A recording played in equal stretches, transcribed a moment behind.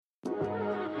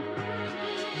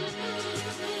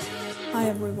Hi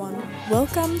everyone,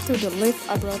 welcome to the Live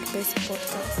Abroad Biz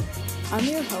podcast. I'm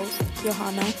your host,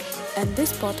 Johanna, and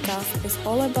this podcast is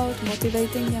all about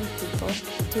motivating young people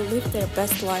to live their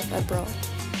best life abroad.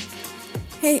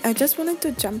 Hey, I just wanted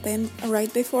to jump in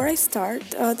right before I start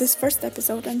this first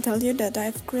episode and tell you that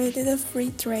I've created a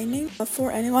free training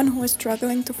for anyone who is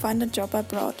struggling to find a job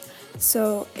abroad.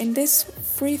 So, in this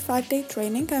free 5-day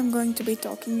training, I'm going to be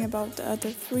talking about the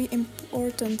 3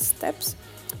 important steps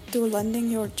to landing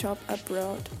your job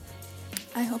abroad.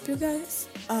 I hope you guys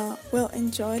will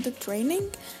enjoy the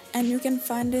training, and you can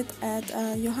find it at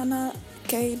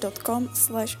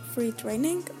johannak.com/free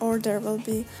training, or there will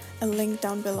be a link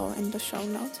down below in the show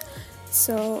notes.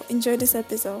 So enjoy this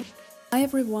episode. Hi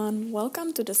everyone,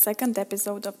 welcome to the second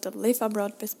episode of the Live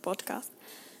Abroad Biz podcast.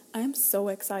 I am so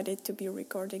excited to be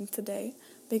recording today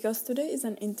because today is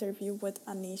an interview with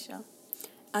Anisha.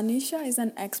 Anisha is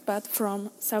an expat from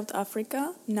South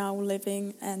Africa, now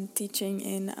living and teaching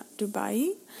in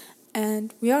Dubai.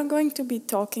 And we are going to be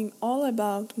talking all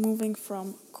about moving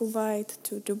from Kuwait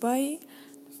to Dubai,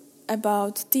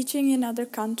 about teaching in other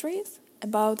countries,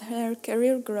 about her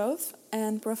career growth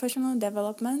and professional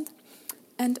development,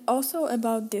 and also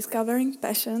about discovering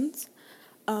passions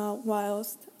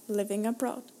whilst living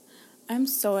abroad. I'm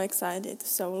so excited,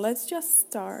 so let's just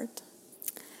start.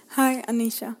 Hi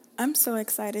Anisha, I'm so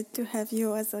excited to have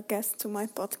you as a guest to my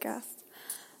podcast.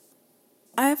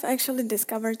 I've actually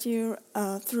discovered you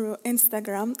through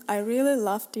Instagram. I really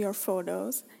loved your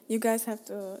photos. You guys have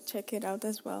to check it out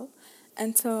as well.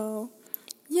 And so,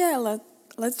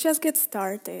 let's just get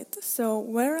started. So,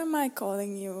 where am I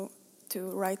calling you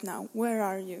to right now? Where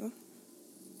are you?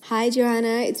 Hi,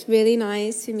 Johanna. It's really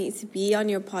nice to be on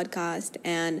your podcast,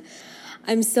 and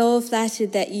I'm so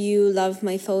flattered that you love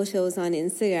my photos on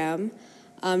Instagram.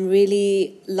 I'm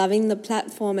really loving the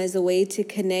platform as a way to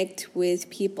connect with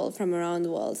people from around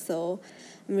the world. So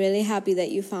I'm really happy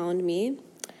that you found me.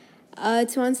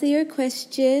 To answer your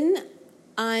question,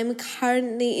 I'm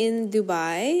currently in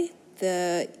Dubai,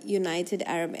 the United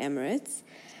Arab Emirates.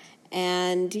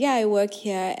 And I work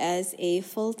here as a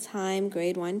full-time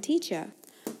grade 1 teacher.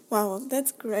 Wow,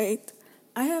 that's great.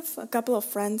 I have a couple of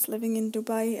friends living in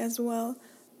Dubai as well.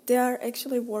 They are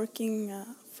actually working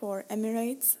for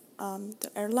Emirates, the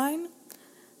airline.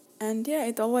 And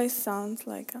it always sounds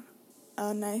like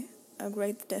a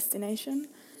great destination.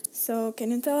 So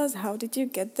can you tell us, how did you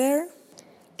get there?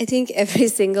 I think every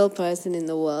single person in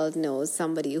the world knows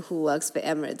somebody who works for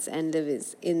Emirates and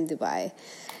lives in Dubai.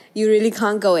 You really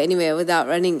can't go anywhere without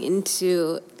running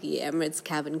into the Emirates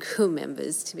cabin crew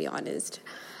members, to be honest.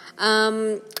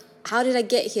 How did I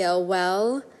get here?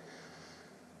 Well,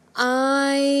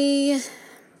 I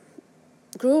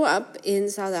grew up in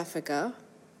South Africa,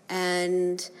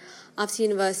 and after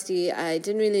university, I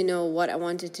didn't really know what I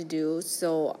wanted to do,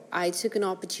 so I took an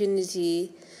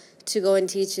opportunity to go and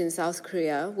teach in South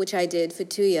Korea, which I did for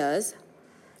 2 years,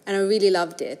 and I really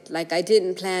loved it. Like, I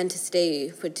didn't plan to stay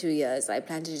for 2 years. I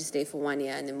planned to just stay for 1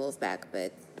 year and then move back,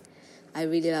 but I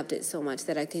really loved it so much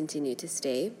that I continued to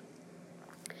stay.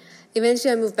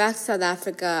 Eventually, I moved back to South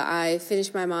Africa. I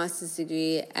finished my master's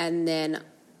degree, and then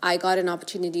I got an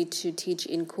opportunity to teach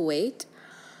in Kuwait.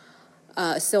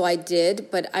 So I did,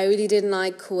 but I really didn't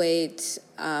like Kuwait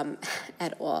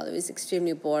at all. It was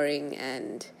extremely boring,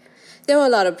 and there were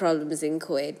a lot of problems in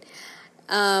Kuwait.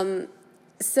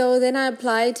 So then I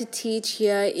applied to teach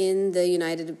here in the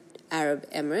United Arab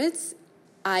Emirates.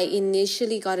 I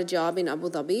initially got a job in Abu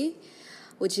Dhabi,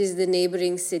 which is the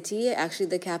neighboring city, actually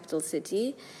the capital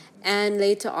city. And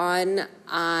later on,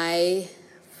 I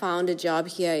found a job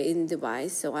here in Dubai,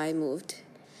 so I moved.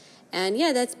 And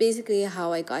that's basically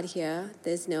how I got here.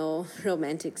 There's no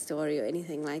romantic story or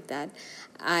anything like that.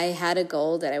 I had a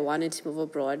goal that I wanted to move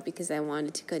abroad because I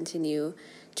wanted to continue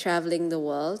traveling the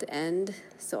world, and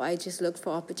so I just looked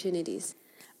for opportunities.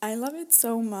 I love it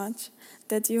so much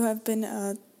that you have been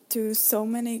to so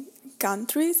many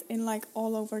countries in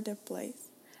all over the place.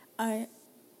 I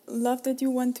love that you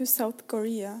went to South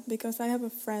Korea because I have a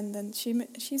friend and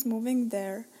she's moving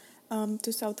there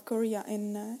to South Korea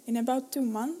in about 2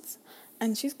 months,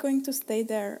 and she's going to stay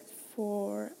there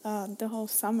for the whole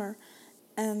summer.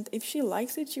 And if she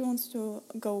likes it, she wants to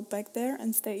go back there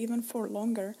and stay even for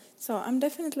longer. So I'm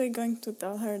definitely going to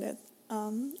tell her that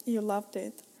you loved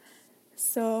it.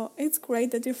 So it's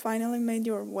great that you finally made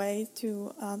your way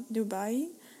to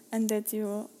Dubai and that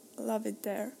you love it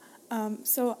there.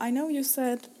 So I know you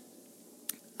said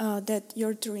that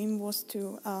your dream was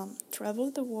to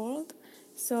travel the world.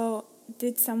 So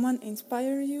did someone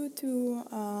inspire you to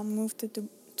move to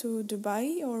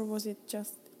Dubai, or was it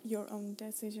just your own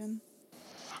decision?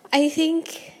 I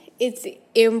think it's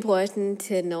important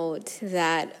to note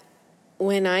that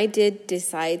when I did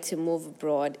decide to move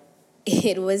abroad,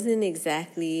 it wasn't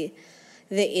exactly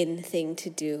the in thing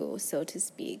to do, so to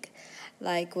speak.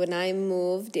 Like when I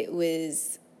moved, it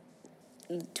was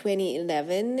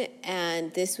 2011,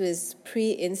 and this was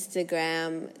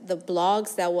pre-Instagram. The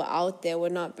blogs that were out there were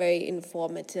not very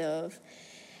informative.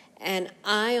 And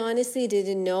I honestly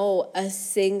didn't know a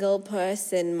single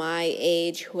person my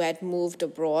age who had moved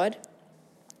abroad.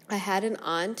 I had an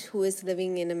aunt who was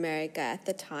living in America at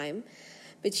the time,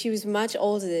 but she was much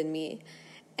older than me.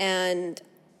 And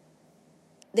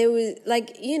there was,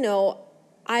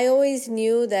 I always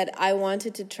knew that I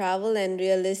wanted to travel, and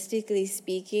realistically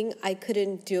speaking, I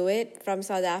couldn't do it from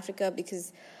South Africa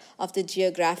because of the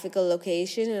geographical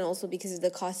location and also because of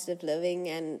the cost of living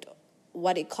and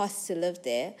what it costs to live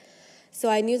there. So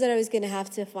I knew that I was going to have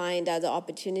to find other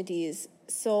opportunities.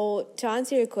 So to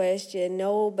answer your question,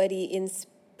 nobody in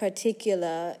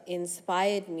particular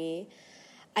inspired me.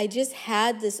 I just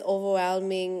had this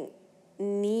overwhelming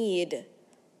need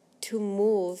to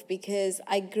move because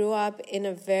I grew up in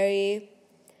a very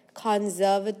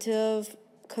conservative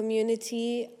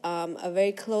community, a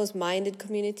very close-minded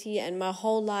community, and my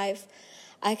whole life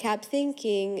I kept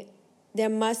thinking there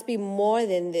must be more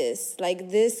than this. Like,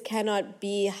 this cannot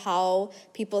be how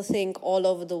people think all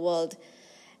over the world.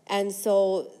 And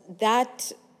so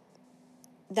that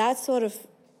sort of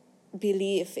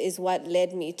belief is what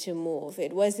led me to move.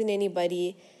 It wasn't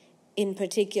anybody in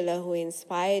particular who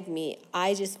inspired me.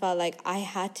 I just felt like I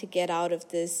had to get out of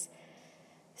this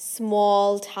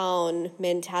small town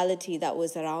mentality that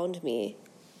was around me.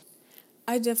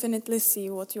 I definitely see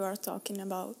what you are talking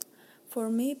about. For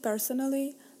me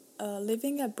personally,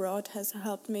 living abroad has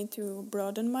helped me to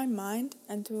broaden my mind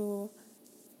and to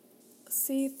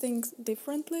see things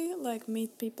differently, like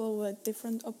meet people with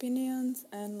different opinions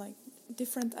and like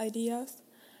different ideas.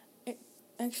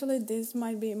 Actually, this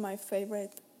might be my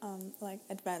favorite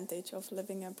advantage of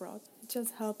living abroad. It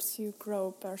just helps you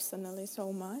grow personally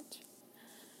so much.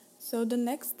 So the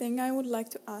next thing I would like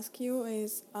to ask you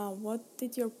is, what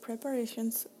did your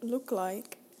preparations look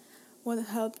like? What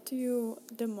helped you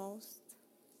the most?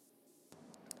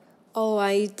 Oh,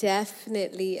 I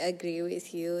definitely agree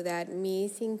with you that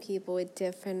meeting people with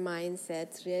different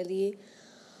mindsets really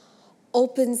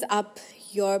opens up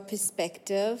your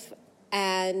perspective.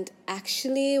 And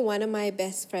actually, one of my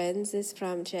best friends is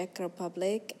from Czech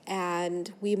Republic,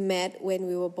 and we met when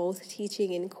we were both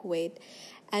teaching in Kuwait.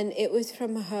 And it was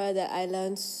from her that I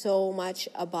learned so much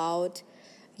about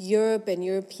Europe and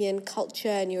European culture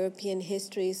and European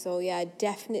history. So yeah, I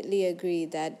definitely agree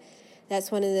that that's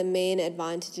one of the main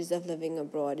advantages of living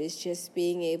abroad, is just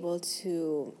being able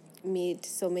to meet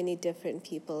so many different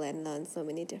people and learn so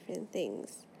many different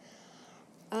things.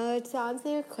 To answer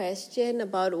your question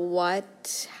about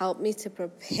what helped me to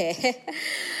prepare,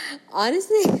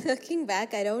 honestly, looking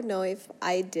back, I don't know if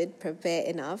I did prepare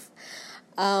enough,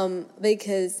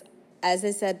 because, as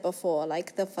I said before,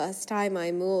 like the first time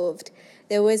I moved,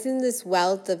 there wasn't this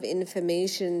wealth of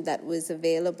information that was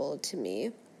available to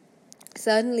me.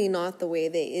 Certainly not the way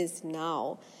there is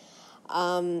now.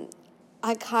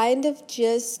 I kind of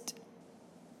just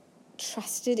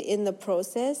trusted in the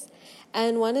process.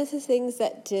 And one of the things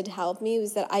that did help me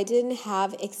was that I didn't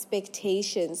have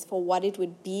expectations for what it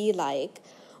would be like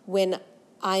when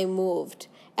I moved.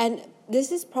 And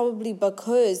this is probably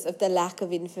because of the lack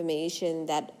of information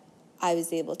that I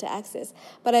was able to access.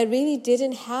 But I really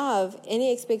didn't have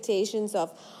any expectations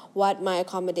of what my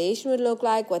accommodation would look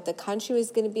like, what the country was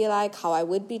going to be like, how I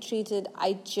would be treated.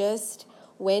 I just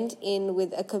went in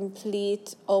with a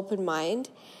complete open mind.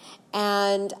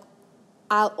 And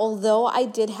although I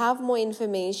did have more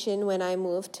information when I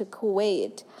moved to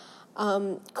Kuwait,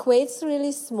 Kuwait's a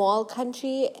really small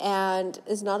country, and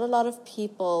there's not a lot of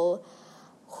people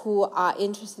who are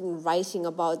interested in writing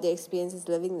about their experiences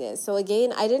living there. So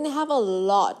again, I didn't have a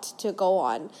lot to go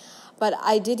on, but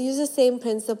I did use the same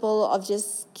principle of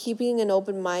just keeping an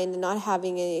open mind and not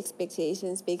having any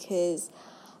expectations, because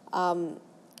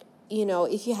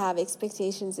if you have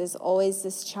expectations, there's always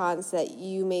this chance that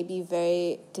you may be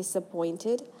very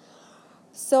disappointed.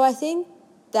 So I think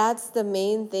that's the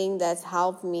main thing that's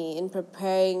helped me in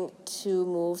preparing to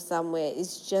move somewhere,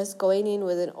 is just going in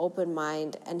with an open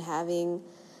mind and having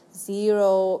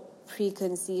zero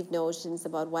preconceived notions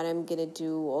about what I'm going to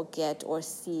do or get or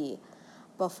see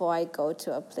before I go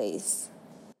to a place.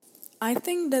 I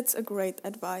think that's a great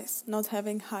advice, not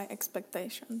having high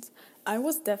expectations. I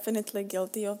was definitely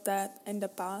guilty of that in the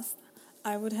past.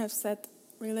 I would have set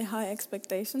really high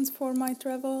expectations for my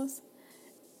travels,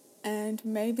 and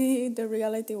maybe the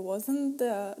reality wasn't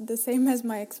the same as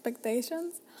my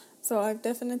expectations, So I've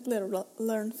definitely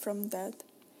learned from that.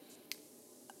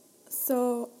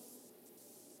 So,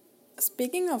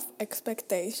 speaking of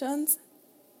expectations,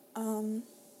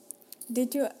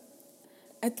 did you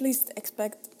at least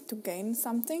expect to gain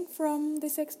something from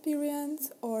this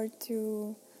experience or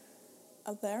to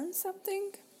learn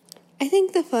something? I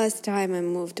think the first time I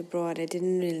moved abroad, I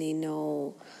didn't really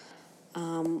know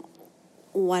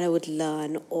what I would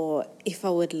learn or if I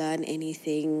would learn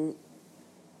anything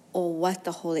or what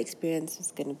the whole experience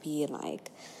was going to be like.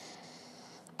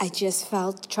 I just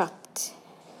felt trapped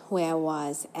where I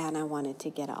was and I wanted to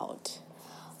get out.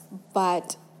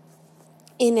 But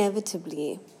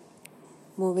inevitably,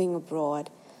 moving abroad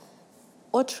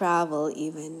or travel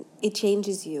even, it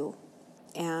changes you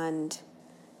and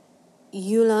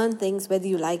you learn things whether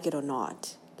you like it or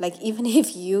not. Like even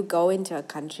if you go into a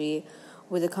country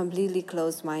with a completely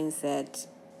closed mindset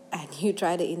and you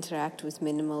try to interact with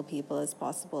minimal people as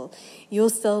possible, you'll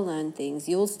still learn things.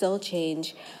 You'll still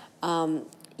change.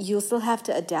 You'll still have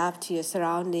to adapt to your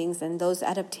surroundings, and those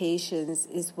adaptations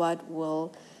is what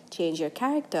will change your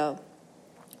character.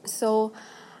 So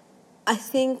I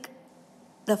think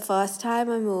the first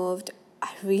time I moved,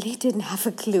 I really didn't have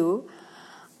a clue.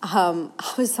 I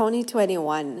was only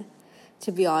 21,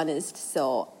 to be honest,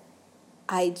 so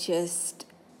I just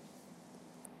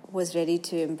was ready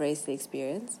to embrace the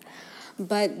experience.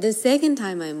 But the second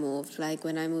time I moved, like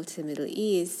when I moved to the Middle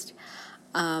East,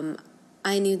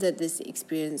 I knew that this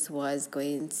experience was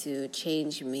going to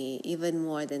change me even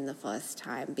more than the first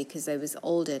time because I was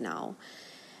older now.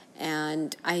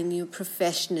 And I knew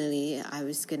professionally I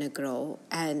was going to grow.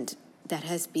 And that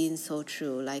has been so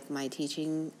true. Like my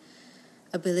teaching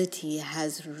ability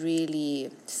has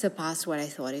really surpassed what I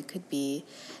thought it could be,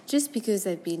 just because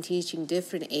I've been teaching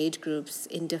different age groups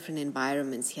in different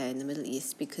environments here in the Middle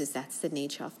East, because that's the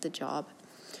nature of the job.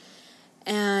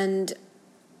 And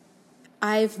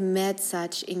I've met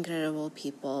such incredible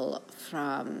people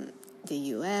from the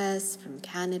US, from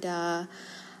Canada,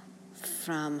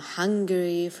 from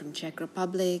Hungary, from Czech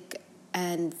Republic,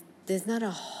 and there's not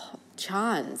a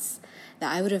chance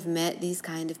that I would have met these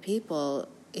kind of people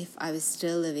if I was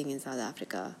still living in South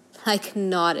Africa. Like,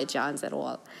 not a chance at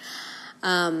all.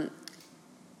 And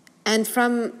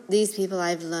from these people,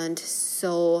 I've learned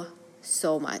so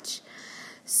much.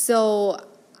 So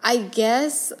I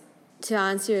guess to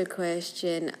answer your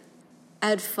question,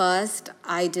 at first,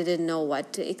 I didn't know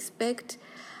what to expect.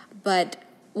 But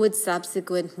with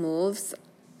subsequent moves,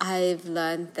 I've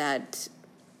learned that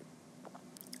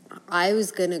I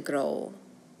was going to grow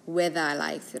whether I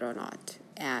liked it or not.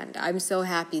 And I'm so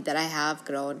happy that I have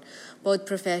grown both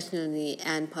professionally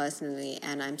and personally.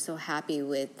 And I'm so happy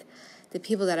with the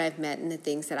people that I've met and the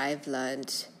things that I've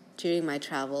learned during my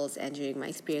travels and during my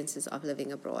experiences of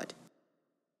living abroad.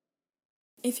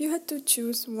 If you had to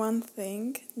choose one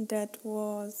thing that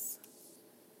was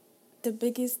the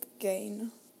biggest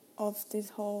gain of this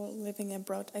whole living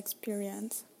abroad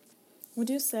experience,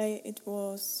 would you say it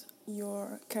was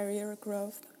your career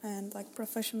growth and like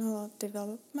professional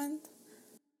development?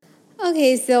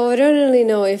 Okay, so I don't really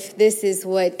know if this is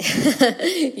what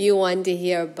you want to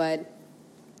hear, but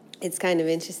it's kind of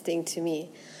interesting to me.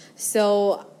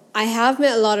 So I have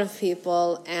met a lot of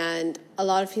people, and a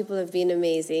lot of people have been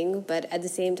amazing, but at the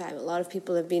same time, a lot of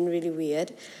people have been really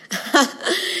weird.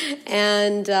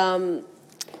 And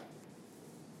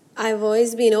I've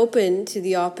always been open to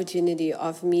the opportunity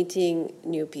of meeting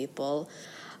new people.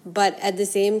 But at the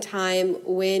same time,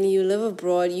 when you live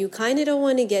abroad, you kind of don't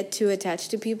want to get too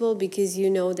attached to people because you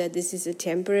know that this is a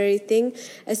temporary thing,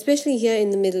 especially here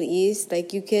in the Middle East.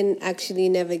 Like, you can actually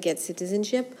never get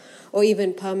citizenship or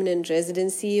even permanent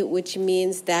residency, which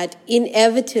means that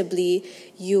inevitably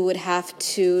you would have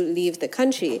to leave the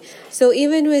country. So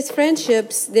even with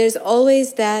friendships, there's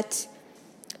always that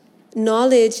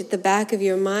knowledge at the back of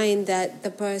your mind that the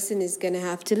person is going to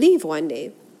have to leave one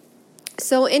day.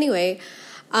 So anyway,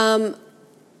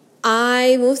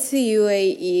 I moved to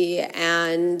UAE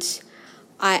and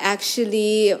I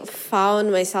actually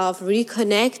found myself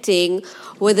reconnecting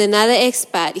with another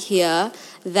expat here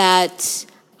that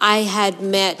I had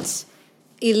met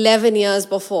 11 years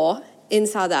before in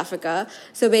South Africa.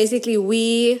 So basically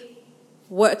we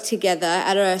worked together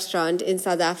at a restaurant in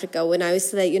South Africa when I was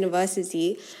still at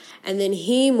university. And then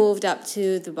he moved up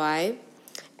to Dubai.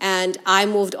 And I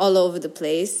moved all over the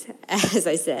place, as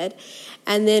I said.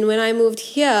 And then when I moved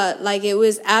here, like, it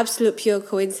was absolute pure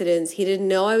coincidence. He didn't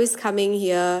know I was coming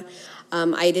here.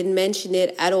 I didn't mention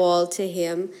it at all to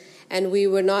him. And we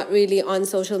were not really on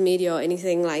social media or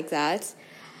anything like that.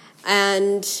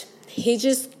 And he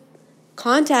just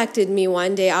contacted me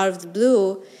one day out of the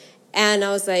blue And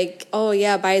I was like, oh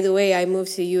yeah, by the way, I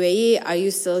moved to UAE. Are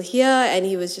you still here? And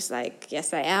he was just like,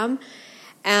 yes, I am.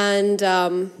 And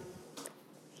 2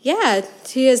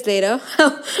 years later,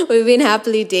 we've been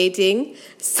happily dating.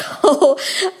 So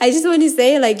I just want to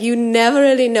say, like, you never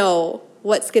really know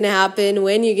what's going to happen,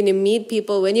 when you're going to meet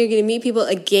people, when you're going to meet people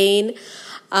again,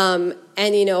 and,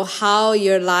 how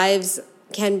your lives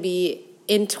can be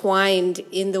entwined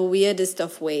in the weirdest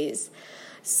of ways.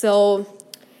 So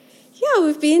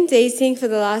we've been dating for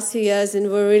the last 2 years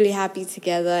and we're really happy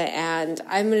together. And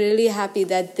I'm really happy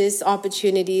that this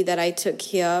opportunity that I took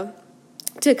here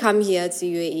to come here to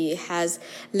UAE has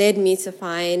led me to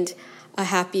find a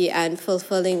happy and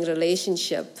fulfilling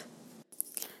relationship.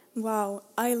 Wow,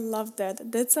 I love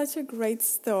that. That's such a great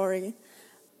story.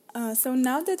 So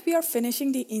now that we are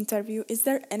finishing the interview, is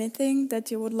there anything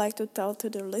that you would like to tell to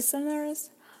the listeners?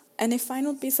 Any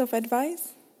final piece of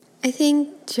advice? I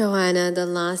think, Joanna, the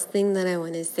last thing that I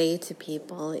want to say to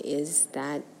people is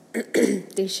that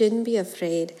they shouldn't be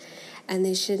afraid and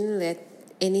they shouldn't let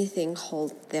anything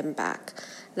hold them back.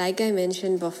 Like I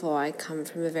mentioned before, I come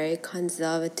from a very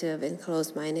conservative and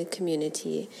closed-minded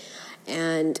community.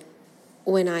 And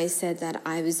when I said that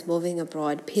I was moving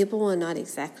abroad, people were not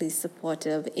exactly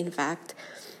supportive. In fact,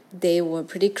 they were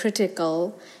pretty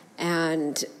critical,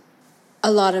 and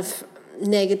a lot of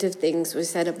negative things were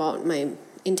said about my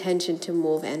intention to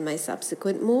move and my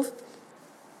subsequent move.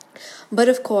 But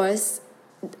of course,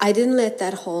 I didn't let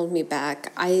that hold me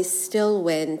back. I still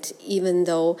went, even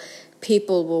though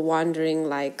people were wondering,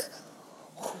 like,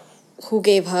 who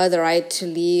gave her the right to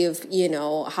leave?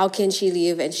 How can she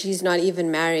leave and she's not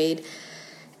even married?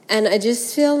 And I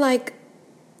just feel like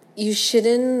you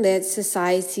shouldn't let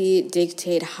society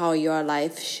dictate how your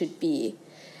life should be.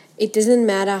 It doesn't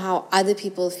matter how other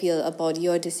people feel about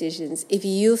your decisions. If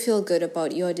you feel good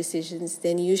about your decisions,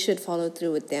 then you should follow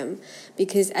through with them.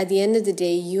 Because at the end of the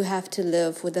day, you have to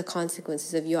live with the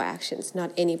consequences of your actions,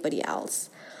 not anybody else.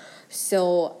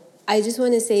 So I just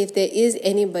want to say, if there is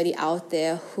anybody out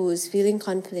there who's feeling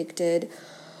conflicted,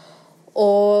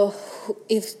 or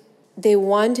if they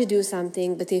want to do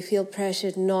something but they feel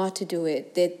pressured not to do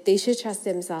it, that they should trust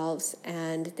themselves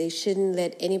and they shouldn't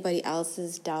let anybody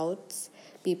else's doubts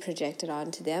be projected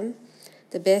onto them.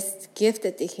 The best gift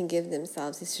that they can give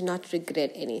themselves is to not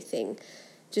regret anything.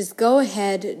 Just go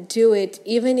ahead, do it,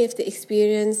 even if the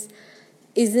experience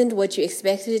isn't what you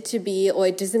expected it to be or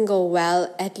it doesn't go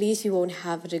well. At least you won't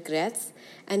have regrets,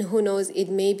 and who knows, it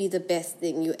may be the best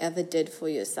thing you ever did for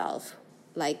yourself,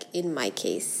 like in my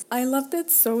case. I love that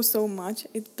so much.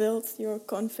 It builds your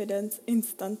confidence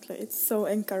instantly. It's so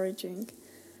encouraging.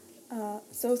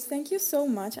 So thank you so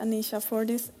much, Anisha, for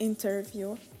this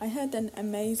interview. I had an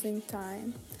amazing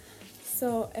time.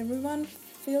 So everyone,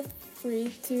 feel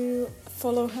free to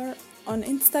follow her on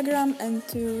Instagram and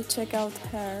to check out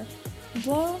her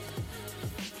blog.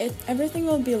 Everything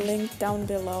will be linked down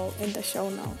below in the show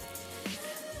notes.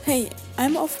 Hey,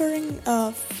 I'm offering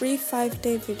a free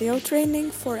 5-day video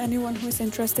training for anyone who is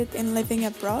interested in living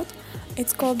abroad.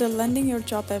 It's called the Landing Your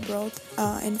Job Abroad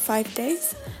in 5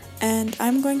 days. And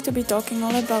I'm going to be talking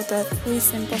all about the 3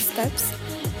 simple steps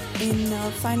in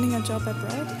finding a job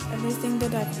abroad, everything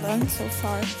that I've learned so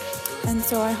far. And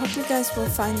so I hope you guys will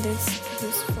find this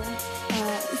useful.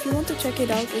 If you want to check it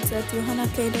out, it's at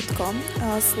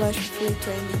johannakay.com/free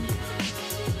training.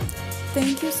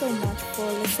 Thank you so much for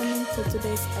listening to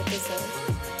today's episode.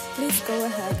 Please go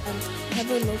ahead and have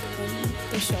a look in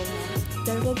the show notes.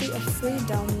 There will be a free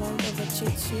download of a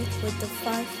cheat sheet with the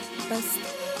 5 best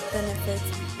benefits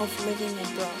of living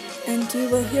abroad. And you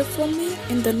will hear from me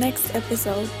in the next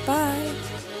episode. Bye!